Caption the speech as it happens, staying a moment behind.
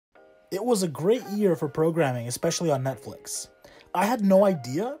It was a great year for programming, especially on Netflix. I had no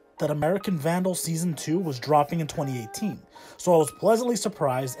idea that American Vandal Season 2 was dropping in 2018, so I was pleasantly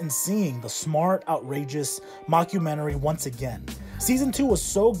surprised in seeing the smart, outrageous mockumentary once again. Season 2 was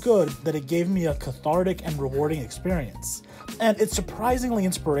so good that it gave me a cathartic and rewarding experience, and it's surprisingly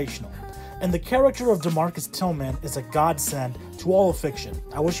inspirational. And the character of DeMarcus Tillman is a godsend to all of fiction.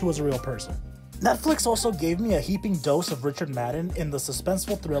 I wish he was a real person. Netflix also gave me a heaping dose of Richard Madden in the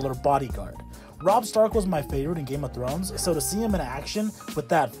suspenseful thriller Bodyguard. Robb Stark was my favorite in Game of Thrones, so to see him in action with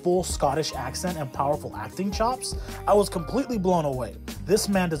that full Scottish accent and powerful acting chops, I was completely blown away. This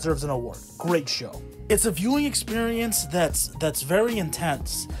man deserves an award. Great show. It's a viewing experience that's very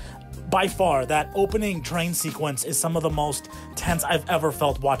intense. By far, that opening train sequence is some of the most tense I've ever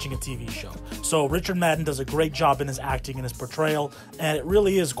felt watching a TV show. So Richard Madden does a great job in his acting and his portrayal, and it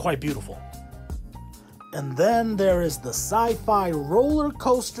really is quite beautiful. And then there is the sci-fi roller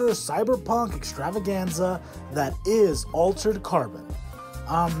coaster cyberpunk extravaganza that is Altered Carbon.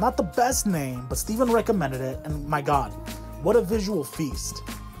 Not the best name, but Steven recommended it, and my god, what a visual feast.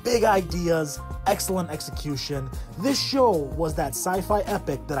 Big ideas, excellent execution. This show was that sci-fi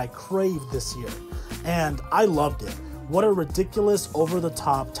epic that I craved this year, and I loved it. What a ridiculous,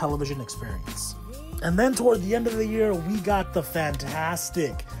 over-the-top television experience. And then toward the end of the year, we got the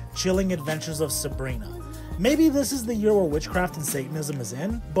fantastic Chilling Adventures of Sabrina. Maybe this is the year where witchcraft and Satanism is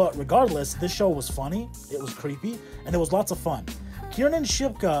in, but regardless, this show was funny, it was creepy, and it was lots of fun. Kiernan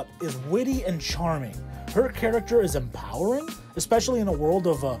Shipka is witty and charming. Her character is empowering, especially in a world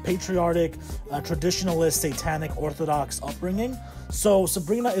of a patriotic, traditionalist, satanic, orthodox upbringing. So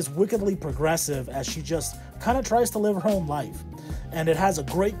Sabrina is wickedly progressive as she just kind of tries to live her own life. And it has a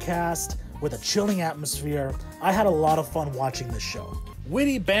great cast with a chilling atmosphere. I had a lot of fun watching this show.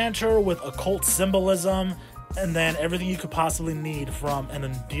 Witty banter with occult symbolism, and then everything you could possibly need from an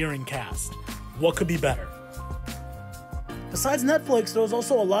endearing cast. What could be better? Besides Netflix, there was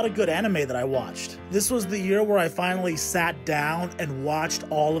also a lot of good anime that I watched. This was the year where I finally sat down and watched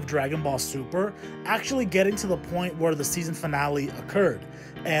all of Dragon Ball Super, actually getting to the point where the season finale occurred,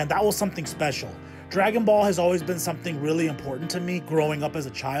 and that was something special. Dragon Ball has always been something really important to me growing up as a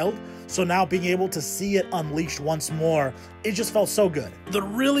child, so now being able to see it unleashed once more, it just felt so good. There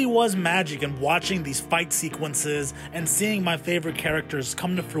really was magic in watching these fight sequences and seeing my favorite characters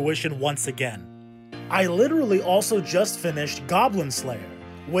come to fruition once again. I literally also just finished Goblin Slayer,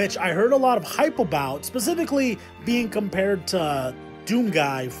 which I heard a lot of hype about, specifically being compared to Doom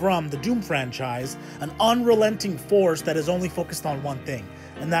Guy from the Doom franchise, an unrelenting force that is only focused on one thing,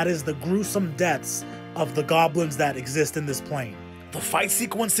 and that is the gruesome deaths of the goblins that exist in this plane. The fight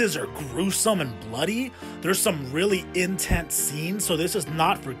sequences are gruesome and bloody. There's some really intense scenes, so this is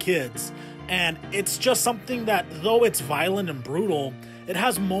not for kids. And it's just something that, though it's violent and brutal, it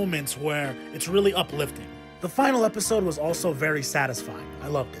has moments where it's really uplifting. The final episode was also very satisfying. I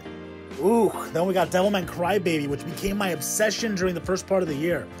loved it. Ooh, then we got Devilman Crybaby, which became my obsession during the first part of the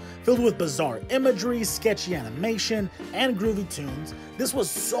year. Filled with bizarre imagery, sketchy animation, and groovy tunes, this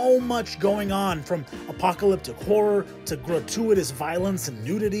was so much going on, from apocalyptic horror to gratuitous violence and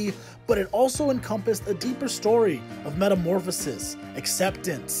nudity, but it also encompassed a deeper story of metamorphosis,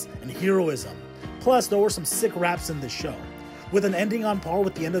 acceptance, and heroism. Plus, there were some sick raps in this show. With an ending on par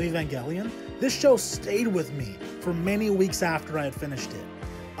with the end of Evangelion, this show stayed with me for many weeks after I had finished it.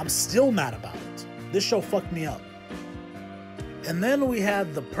 I'm still mad about it. This show fucked me up. And then we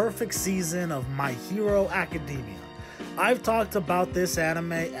had the perfect season of My Hero Academia. I've talked about this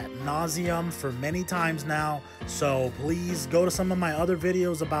anime ad nauseum for many times now, so please go to some of my other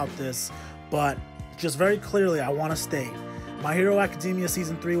videos about this, but just very clearly I want to state, My Hero Academia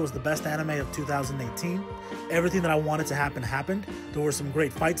Season 3 was the best anime of 2018. Everything that I wanted to happen happened. There were some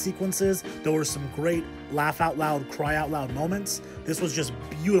great fight sequences. There were some great laugh out loud, cry out loud moments. This was just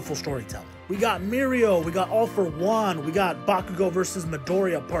beautiful storytelling. We got Mirio, we got All for One, we got Bakugo vs.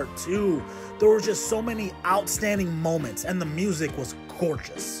 Midoriya Part 2. There were just so many outstanding moments, and the music was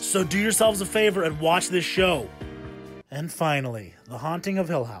gorgeous. So do yourselves a favor and watch this show. And finally, The Haunting of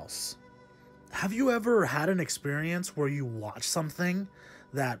Hill House. Have you ever had an experience where you watch something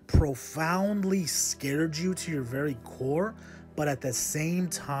that profoundly scared you to your very core, but at the same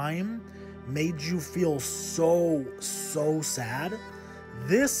time made you feel so sad?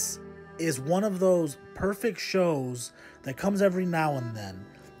 This is one of those perfect shows that comes every now and then.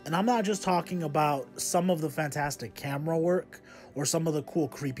 And I'm not just talking about some of the fantastic camera work or some of the cool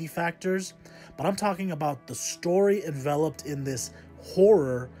creepy factors, but I'm talking about the story enveloped in this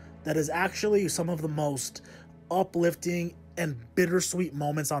horror that is actually some of the most uplifting and bittersweet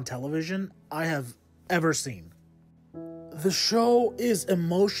moments on television I have ever seen. The show is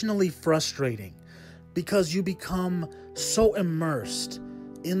emotionally frustrating because you become so immersed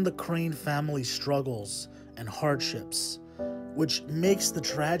in the Crane family's struggles and hardships, which makes the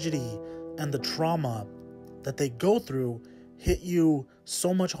tragedy and the trauma that they go through hit you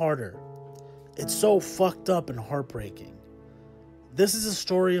so much harder. It's so fucked up and heartbreaking. This is a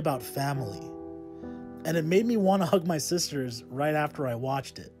story about family, and it made me want to hug my sisters right after I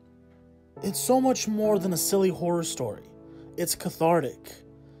watched it. It's so much more than a silly horror story. It's cathartic.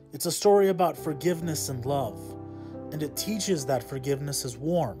 It's a story about forgiveness and love, and it teaches that forgiveness is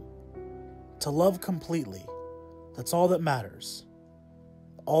warm. To love completely, that's all that matters.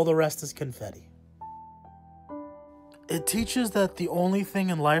 All the rest is confetti. It teaches that the only thing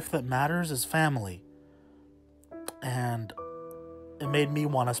in life that matters is family, and it made me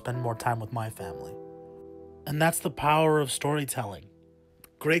want to spend more time with my family. And that's the power of storytelling.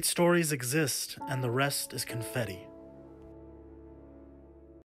 Great stories exist, and the rest is confetti.